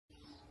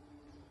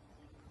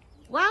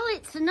Well,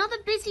 it's another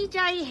busy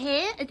day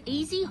here at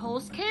Easy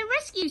Horse Care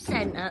Rescue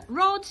Centre.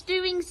 Rod's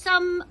doing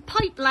some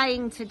pipe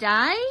laying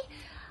today,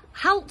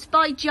 helped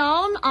by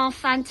John, our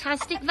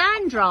fantastic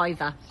van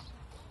driver,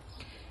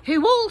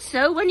 who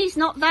also, when he's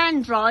not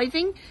van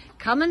driving,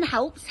 come and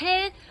helps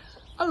here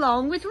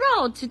along with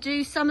Rod to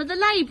do some of the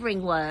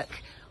labouring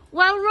work.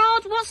 Well,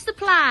 Rod, what's the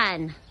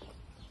plan?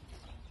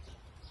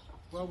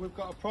 Well, we've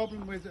got a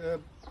problem with a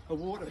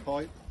water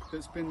pipe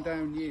that's been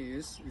down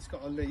years. It's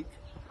got a leak.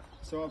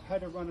 So I've had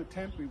to run a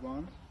temporary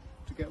one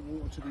to get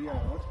water to the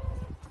yard.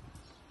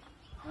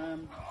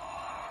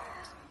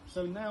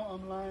 So now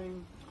I'm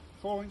laying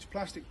 4-inch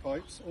plastic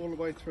pipes all the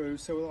way through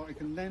so that I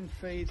can then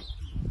feed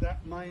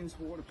that mains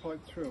water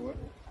pipe through it,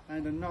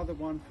 and another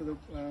one for the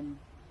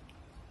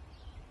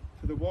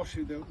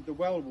washing, the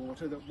well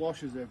water that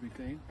washes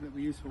everything, that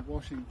we use for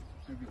washing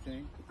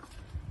everything.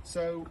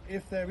 So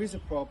if there is a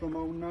problem,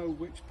 I'll know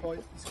which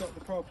pipe has got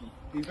the problem.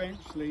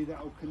 Eventually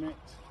that'll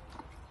connect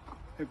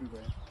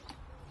everywhere.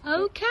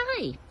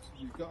 Okay.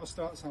 You've got to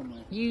start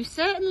somewhere. You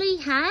certainly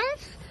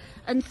have.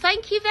 And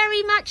thank you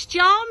very much,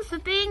 John, for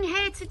being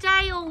here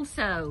today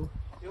also.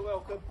 You're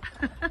welcome.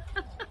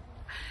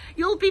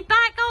 You'll be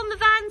back on the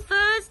van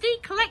Thursday,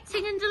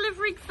 collecting and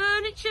delivering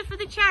furniture for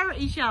the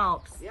charity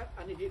shops. Yep,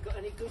 and if you've got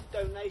any good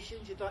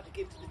donations you'd like to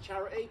give to the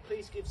charity,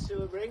 please give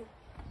Sue a ring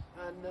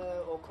and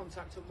or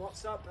contact on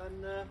WhatsApp,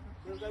 and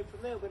we'll go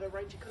from there. We'll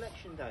arrange a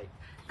collection day.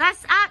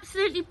 That's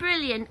absolutely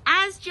brilliant.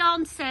 As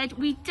John said,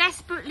 we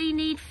desperately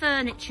need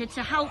furniture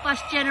to help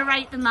us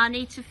generate the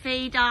money to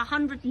feed our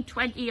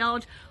 120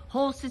 odd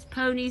horses,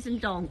 ponies and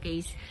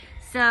donkeys.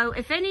 So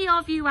if any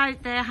of you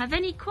out there have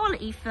any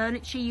quality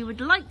furniture you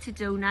would like to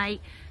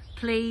donate,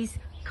 please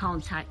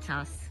contact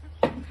us.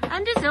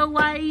 And as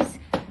always,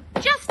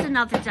 just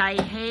another day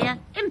here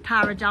in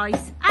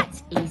paradise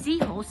at Easy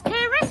Horse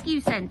Care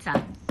Rescue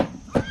Centre.